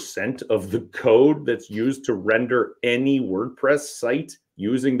 99% of the code that's used to render any WordPress site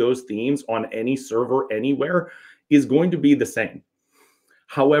using those themes on any server anywhere is going to be the same.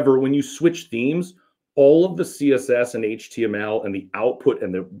 However, when you switch themes, all of the CSS and HTML and the output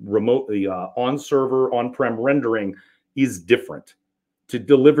and the on-server, on-prem rendering is different to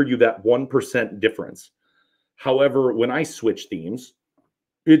deliver you that 1% difference. However, when I switch themes,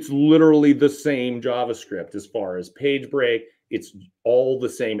 it's literally the same JavaScript as far as page break. It's all the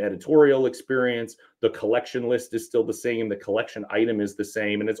same editorial experience. The collection list is still the same. The collection item is the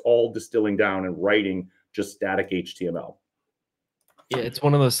same. And it's all distilling down and writing just static HTML. Yeah, it's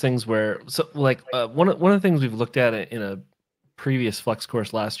one of those things where, so like one of the things we've looked at in a previous Flex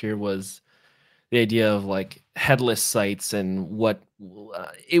course last year was the idea of like headless sites and what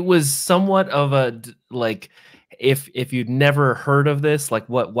it was somewhat of a like if you'd never heard of this, like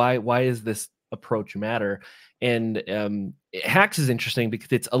why is this approach matter? And HAX is interesting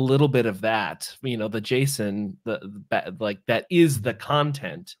because it's a little bit of that, the JSON, like that is the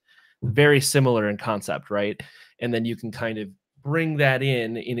content, very similar in concept, right? And then you can kind of bring that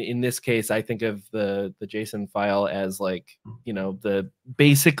in this case. I think of the JSON file as like, the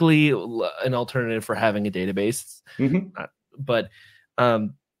basically an alternative for having a database, but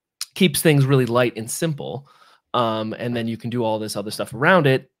keeps things really light and simple. And then you can do all this other stuff around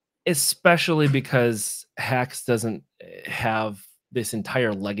it, especially because HAX doesn't have this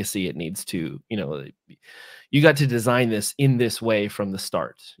entire legacy it needs to, you got to design this in this way from the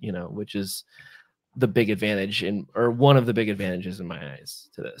start, which is the big advantage or one of the big advantages in my eyes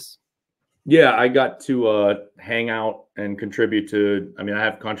to this. Yeah, I got to hang out and contribute to, I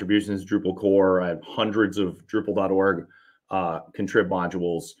have contributions to Drupal core. I have hundreds of Drupal.org contrib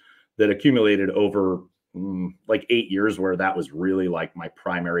modules that accumulated over like 8 years, where that was really like my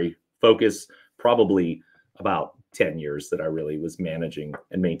primary focus, probably about 10 years that I really was managing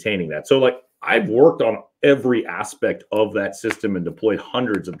and maintaining that. So like I've worked on every aspect of that system and deployed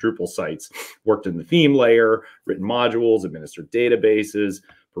hundreds of Drupal sites, worked in the theme layer, written modules, administered databases,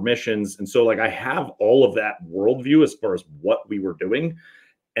 permissions. And so like I have all of that worldview as far as what we were doing.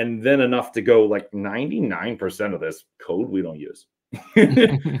 And then enough to go like 99% of this code we don't use.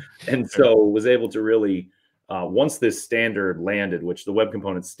 And so was able to really, once this standard landed, which the web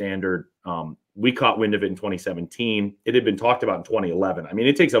component standard, we caught wind of it in 2017. It had been talked about in 2011.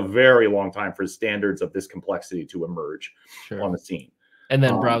 It takes a very long time for standards of this complexity to emerge on the scene. And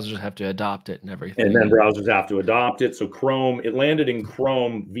then browsers have to adopt it and everything. And then browsers have to adopt it. So Chrome, it landed in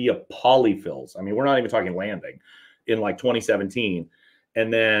Chrome via polyfills. We're not even talking landing in like 2017.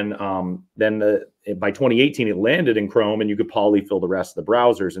 And then by 2018, it landed in Chrome and you could polyfill the rest of the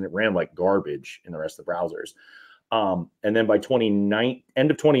browsers, and it ran like garbage in the rest of the browsers. And then by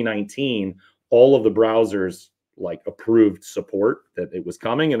end of 2019, all of the browsers like approved support that it was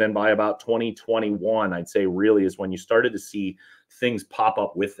coming. And then by about 2021, I'd say really is when you started to see things pop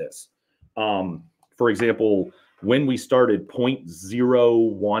up with this. For example, when we started,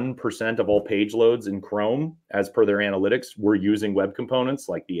 0.01% of all page loads in Chrome, as per their analytics, were using web components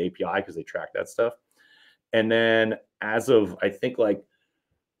like the API because they track that stuff. And then as of, I think like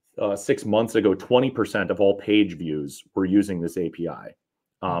 6 months ago, 20% of all page views were using this API.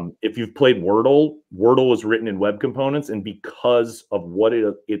 If you've played Wordle, Wordle was written in web components, and because of what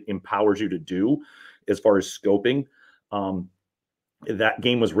it empowers you to do as far as scoping, that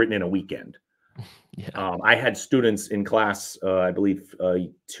game was written in a weekend. Yeah. I had students in class, I believe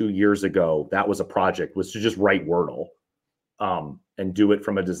 2 years ago, that was a project, was to just write Wordle and do it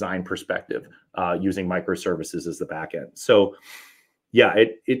from a design perspective using microservices as the backend. So yeah,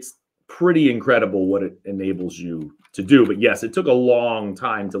 it's pretty incredible what it enables you to do. But yes, it took a long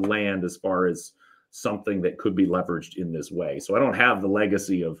time to land as far as something that could be leveraged in this way. So I don't have the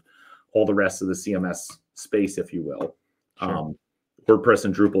legacy of all the rest of the CMS space, if you will. Sure. WordPress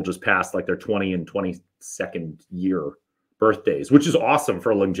and Drupal just passed like their 20 and 22nd year birthdays, which is awesome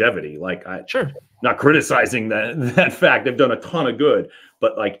for longevity. Like, Sure. Not criticizing that fact. They've done a ton of good.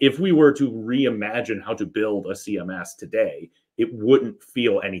 But like, if we were to reimagine how to build a CMS today, it wouldn't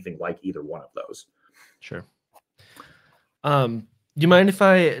feel anything like either one of those. Sure. Do you mind if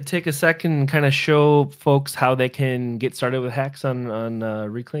I take a second and kind of show folks how they can get started with HAX on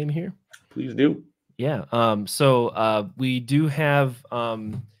Reclaim here? Please do. Yeah. So we do have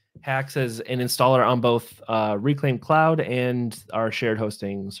HAX as an installer on both Reclaim Cloud and our shared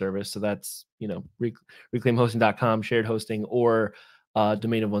hosting service. So that's, reclaimhosting.com, shared hosting, or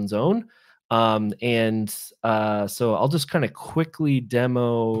domain of one's own. So I'll just kind of quickly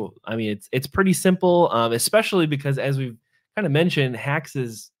demo. I mean, it's pretty simple, especially because, as we've kind of mentioned, HAX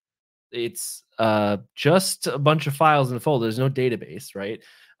it's just a bunch of files in a folder. There's no database, right?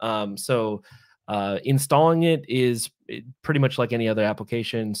 Installing it is pretty much like any other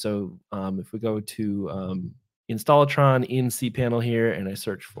application. So if we go to Installatron in cPanel here and I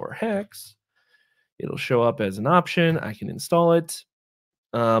search for HAX, it'll show up as an option. I can install it.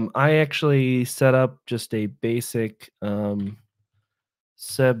 I actually set up just a basic subdomain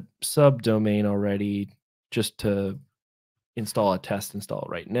already just to install a test install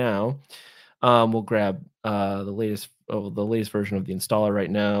right now. We'll grab the latest version of the installer right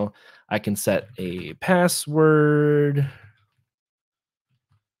now. I can set a password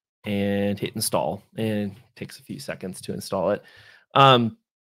and hit install, and it takes a few seconds to install it. I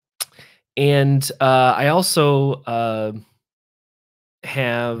also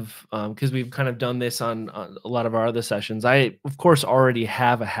have, because we've kind of done this on a lot of our other sessions, I of course already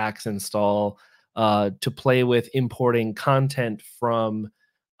have a HAX install to play with importing content from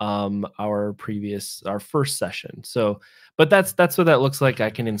our first session. So, but that's what that looks like. I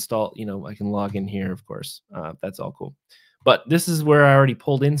can install, I can log in here, of course. That's all cool. But this is where I already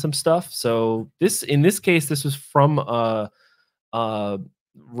pulled in some stuff. So in this case, this was from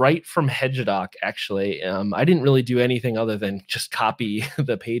right from Hedgedoc, actually. I didn't really do anything other than just copy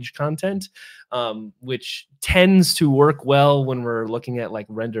the page content, which tends to work well when we're looking at like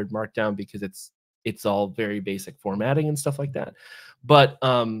rendered Markdown, because it's all very basic formatting and stuff like that. But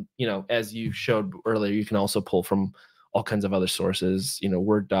as you showed earlier, you can also pull from all kinds of other sources,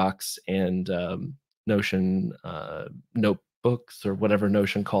 Word docs and Notion notebooks, or whatever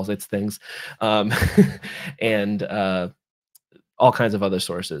Notion calls its things, and all kinds of other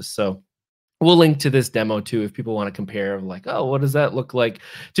sources. So we'll link to this demo too if people want to compare, like, oh, what does that look like?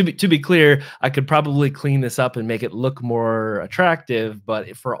 To be clear, I could probably clean this up and make it look more attractive,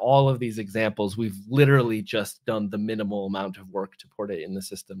 but for all of these examples, we've literally just done the minimal amount of work to port it in the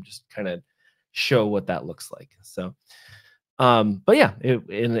system, just kind of show what that looks like. So but yeah, it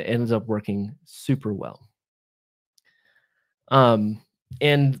ends up working super well.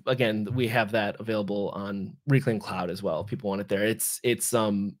 And again, we have that available on Reclaim Cloud as well. If people want it there. It's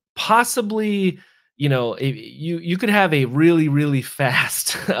possibly, you could have a really, really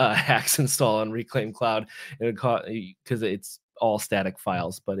fast HAX install on Reclaim Cloud, because it's all static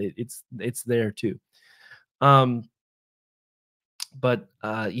files, but it's there too. Yeah,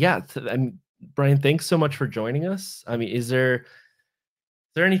 Brian, thanks so much for joining us. I mean, is there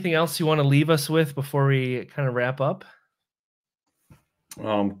anything else you want to leave us with before we kind of wrap up?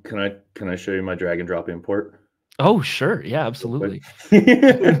 Can I show you my drag and drop import? Oh, sure. Yeah, absolutely. This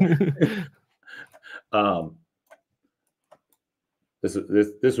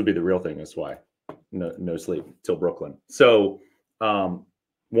would be the real thing. That's why no sleep till Brooklyn. So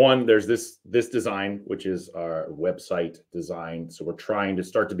one, there's this design, which is our website design. So we're trying to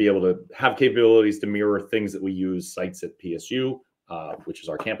start to be able to have capabilities to mirror things that we use sites at PSU, which is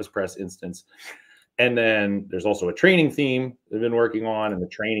our Campus Press instance. And then there's also a training theme they've been working on, and the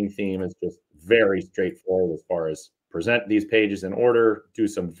training theme is just very straightforward as far as present these pages in order, do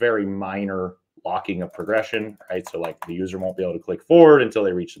some very minor locking of progression, right? So like the user won't be able to click forward until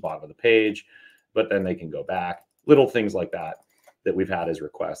they reach the bottom of the page, but then they can go back, little things like that. that we've had as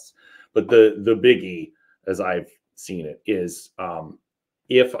requests. But the biggie, as I've seen it, is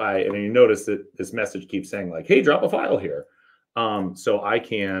if and you notice that this message keeps saying like, hey, drop a file here. So I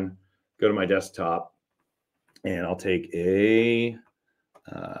can go to my desktop and I'll take a,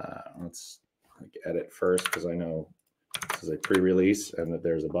 let's edit first because I know this is a pre-release and that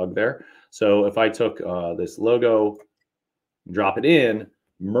there's a bug there. So if I took this logo, drop it in,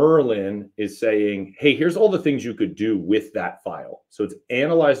 Merlin is saying, hey, here's all the things you could do with that file. So it's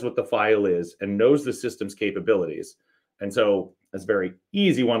analyzed what the file is and knows the system's capabilities. And so it's a very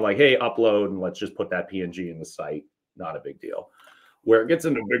easy one, like, hey, upload, and let's just put that PNG in the site. Not a big deal. Where it gets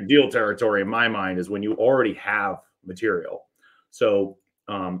into big deal territory in my mind is when you already have material. So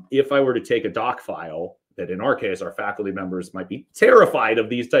if I were to take a doc file, that in our case, our faculty members might be terrified of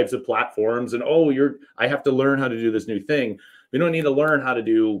these types of platforms and, oh, I have to learn how to do this new thing. We don't need to learn how to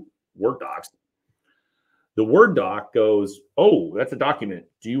do Word docs. The Word doc goes, oh, that's a document.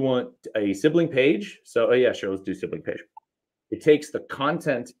 Do you want a sibling page? So, oh yeah, sure, let's do sibling page. It takes the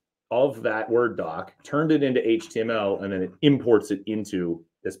content of that Word doc, turned it into HTML, and then it imports it into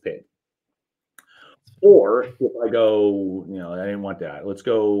this page. Or if I go, I didn't want that. Let's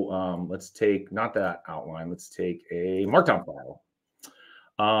go, let's take, not that outline, let's take a Markdown file.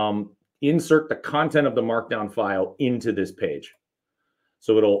 Insert the content of the Markdown file into this page.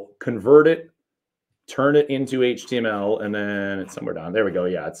 So it'll convert it, turn it into HTML, and then it's somewhere down. There we go.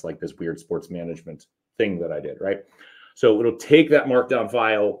 Yeah, it's like this weird sports management thing that I did, right? So it'll take that Markdown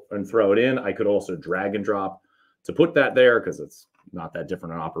file and throw it in. I could also drag and drop to put that there because it's not that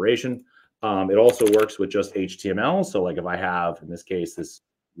different an operation. It also works with just HTML. So like if I have, in this case, this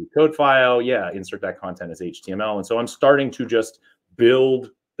code file, yeah, insert that content as HTML. And so I'm starting to just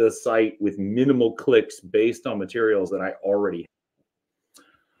build the site with minimal clicks based on materials that I already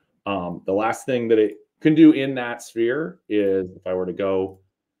have. The last thing that it can do in that sphere is if I were to go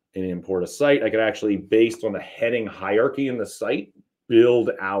and import a site, I could actually, based on the heading hierarchy in the site,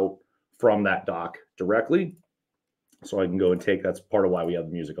 build out from that doc directly. So I can go and take, that's part of why we have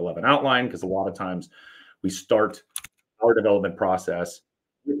the Music 11 outline, because a lot of times we start our development process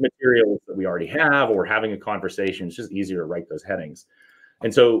with materials that we already have, or having a conversation. It's just easier to write those headings.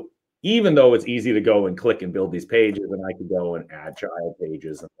 And so even though it's easy to go and click and build these pages, and I could go and add child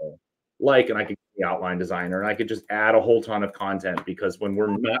pages and and I could get the outline designer, and I could just add a whole ton of content, because when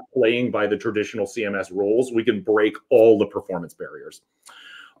we're not playing by the traditional CMS rules, we can break all the performance barriers.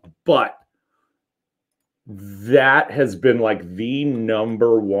 But that has been like the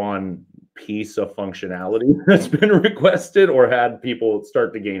 #1 piece of functionality that's been requested or had people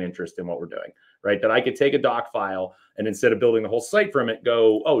start to gain interest in what we're doing, right? That I could take a doc file and instead of building the whole site from it,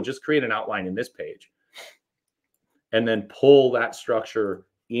 go, oh, just create an outline in this page and then pull that structure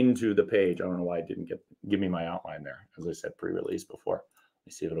into the page. I don't know why it didn't give me my outline there. As I said, pre-release before. Let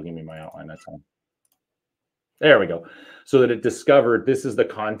me see if it'll give me my outline that time. There we go. So that it discovered this is the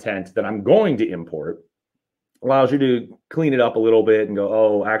content that I'm going to import. Allows you to clean it up a little bit and go,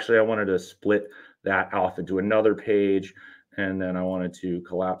 oh, actually, I wanted to split that off into another page. And then I wanted to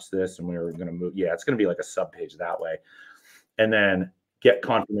collapse this, and we were going to move. Yeah, it's going to be like a sub page that way. And then get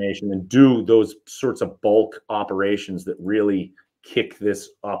confirmation and do those sorts of bulk operations that really kick this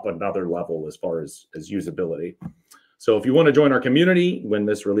up another level as far as usability. So if you want to join our community, when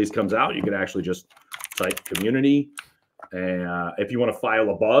this release comes out, you can actually just type community. And if you want to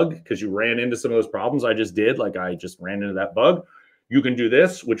file a bug because you ran into some of those problems I just did, like I just ran into that bug, you can do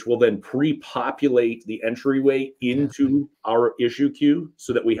this, which will then pre-populate the entryway into our issue queue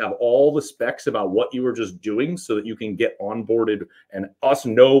so that we have all the specs about what you were just doing so that you can get onboarded and us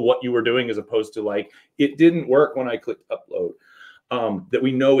know what you were doing, as opposed to like, it didn't work when I clicked upload. That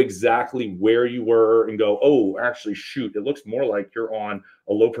we know exactly where you were and go, oh, actually, shoot, it looks more like you're on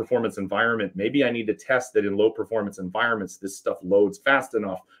a low performance environment. Maybe I need to test that in low performance environments, this stuff loads fast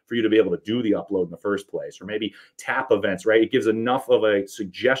enough for you to be able to do the upload in the first place. Or maybe tap events, right? It gives enough of a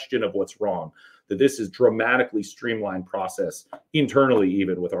suggestion of what's wrong that this is dramatically streamlined process internally,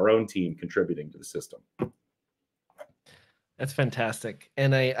 even with our own team contributing to the system. That's fantastic.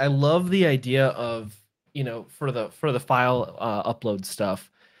 And I love the idea of, for the file upload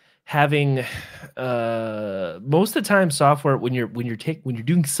stuff, having most of the time software, when you're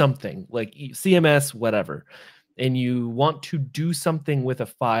doing something like CMS, whatever, and you want to do something with a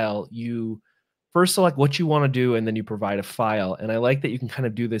file, you first select what you want to do, and then you provide a file. And I like that you can kind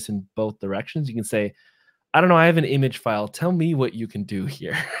of do this in both directions. You can say, I don't know, I have an image file. Tell me what you can do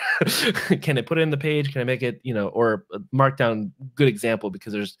here. Can I put it in the page? Can I make it, or Markdown, good example,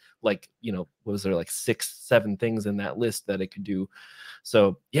 because there's like, what was there, like 6, 7 things in that list that it could do.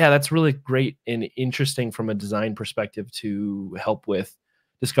 So yeah, that's really great and interesting from a design perspective to help with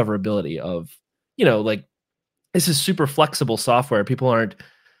discoverability of, like, this is super flexible software. People aren't,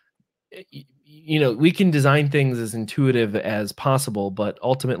 we can design things as intuitive as possible, but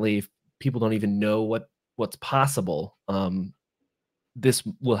ultimately if people don't even know what's possible, this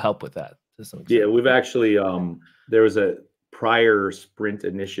will help with that to some extent. Yeah, we've actually there was a prior sprint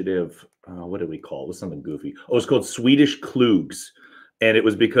initiative. What did we call it? It was something goofy. Oh, it's called Swedish Klugs. And it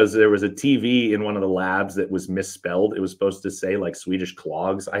was because there was a TV in one of the labs that was misspelled. It was supposed to say like Swedish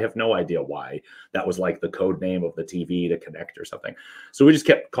clogs. I have no idea why. That was like the code name of the TV to connect or something. So we just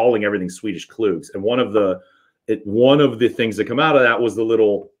kept calling everything Swedish Klugs. And one of the things that come out of that was the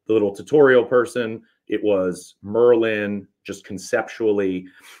little tutorial person. It was Merlin, just conceptually.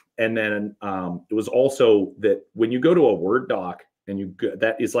 And then it was also that when you go to a Word doc and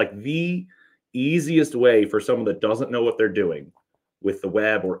that is like the easiest way for someone that doesn't know what they're doing with the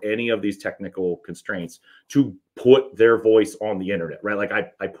web or any of these technical constraints to put their voice on the internet, right? Like I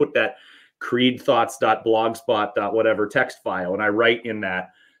put that creedthoughts.blogspot.whatever text file and I write in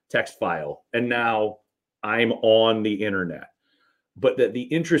that text file and now I'm on the internet. But the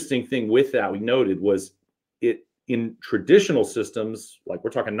interesting thing with that we noted was it in traditional systems, like we're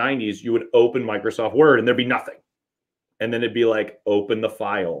talking 90s, you would open Microsoft Word and there'd be nothing. And then it'd be like, open the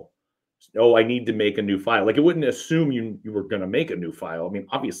file. Oh, I need to make a new file. Like it wouldn't assume you were going to make a new file. I mean,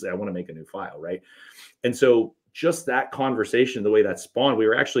 obviously I want to make a new file, right? And so just that conversation, the way that spawned, we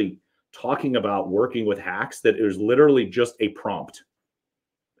were actually talking about working with HAX that it was literally just a prompt.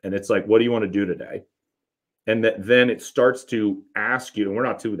 And it's like, what do you want to do today? And then it starts to ask you, and we're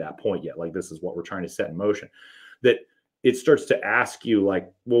not to that point yet, like this is what we're trying to set in motion, that it starts to ask you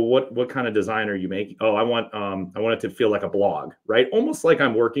like, well, what kind of design are you making? Oh, I want it to feel like a blog, right? Almost like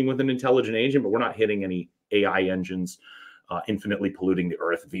I'm working with an intelligent agent, but we're not hitting any AI engines, infinitely polluting the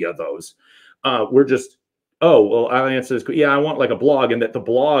earth via those. We're just, oh, well, I'll answer this. Yeah, I want like a blog, and that the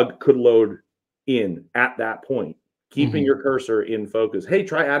blog could load in at that point, keeping your cursor in focus. Hey,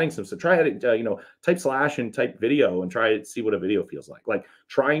 try adding some, so try adding, type slash and type video and try to see what a video feels like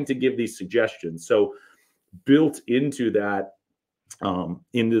trying to give these suggestions. So built into that,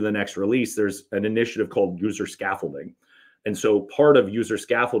 into the next release, there's an initiative called user scaffolding. And so part of user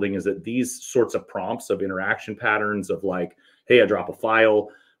scaffolding is that these sorts of prompts of interaction patterns of like, hey, I drop a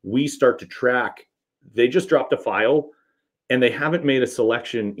file, we start to track, they just dropped a file and they haven't made a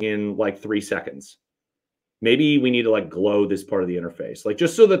selection in like 3 seconds. Maybe we need to like glow this part of the interface, like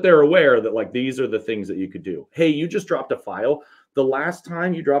just so that they're aware that like, these are the things that you could do. Hey, you just dropped a file. The last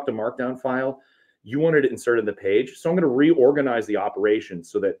time you dropped a markdown file, you wanted it inserted in the page. So I'm going to reorganize the operation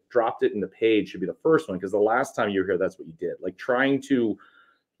so that dropped it in the page should be the first one. Because the last time you were here, that's what you did. Like trying to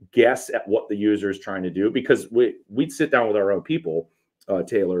guess at what the user is trying to do, because we'd sit down with our own people,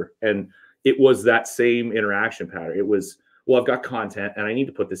 Taylor, and it was that same interaction pattern. It was, well, I've got content and I need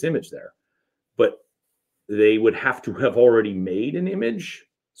to put this image there, but they would have to have already made an image.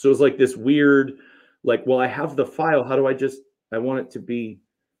 So it's like this weird, like, well, I have the file. How do I want it to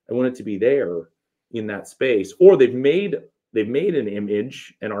be there in that space. Or they've made an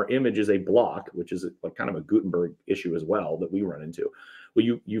image and our image is a block, which is like kind of a Gutenberg issue as well that we run into. Well,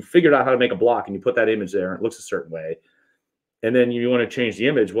 you figured out how to make a block and you put that image there and it looks a certain way. And then you want to change the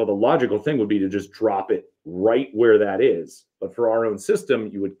image. Well, the logical thing would be to just drop it right where that is. But for our own system,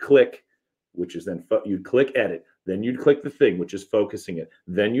 you would click, which is then you'd click edit. Then you'd click the thing, which is focusing it.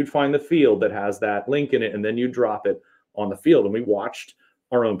 Then you'd find the field that has that link in it. And then you drop it on the field. And we watched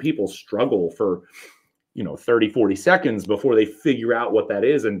our own people struggle for 30, 40 seconds before they figure out what that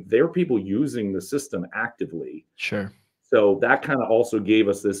is. And there are people using the system actively. Sure. So that kind of also gave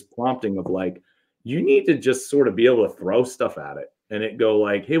us this prompting of like, you need to just sort of be able to throw stuff at it and it go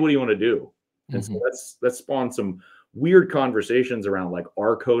like, hey, what do you want to do? And so let's spawn some weird conversations around like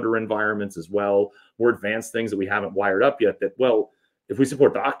R coder environments as well, more advanced things that we haven't wired up yet that, well, if we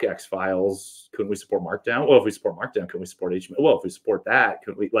support docx files, couldn't we support Markdown? Well, if we support Markdown, couldn't we support HTML? Well, if we support that,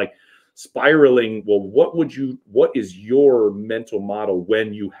 couldn't we, like, spiraling? Well, what is your mental model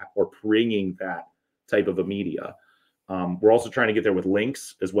when you are bringing that type of a media? We're also trying to get there with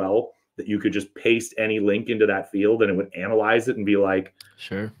links as well, that you could just paste any link into that field and it would analyze it and be like,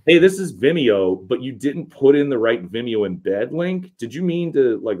 sure, hey, this is Vimeo, but you didn't put in the right Vimeo embed link. Did you mean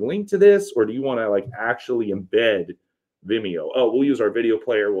to like link to this, or do you want to like actually embed Vimeo? Oh, we'll use our video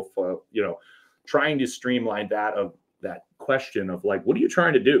player. We'll, trying to streamline that question of like, what are you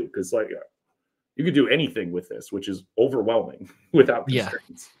trying to do? Because like, You could do anything with this, which is overwhelming without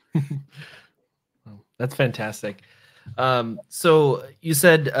constraints. Yeah. That's fantastic. So you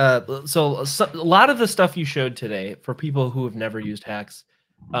said, so a lot of the stuff you showed today for people who have never used HAX,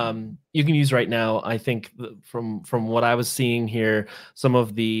 you can use right now. I think from what I was seeing here, some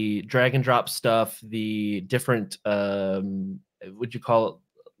of the drag and drop stuff, the different, would you call it?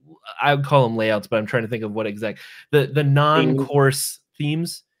 I would call them layouts, but I'm trying to think of what the non-course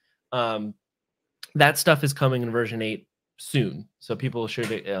themes. That stuff is coming in version 8 soon, so people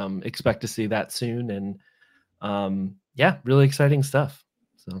should expect to see that soon. And yeah, really exciting stuff.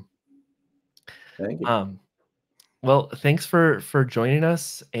 So thank you. Well, thanks for joining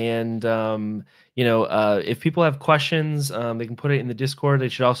us. And you know, if people have questions, they can put it in the Discord. They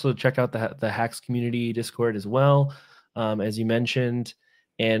should also check out the HAX community Discord as well, as you mentioned.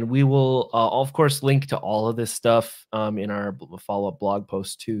 And we will, of course, link to all of this stuff in our follow-up blog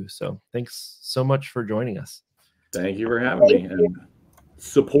post too. So thanks so much for joining us. Thank you for having me and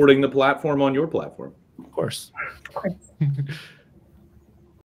supporting the platform on your platform. Of course. Of course.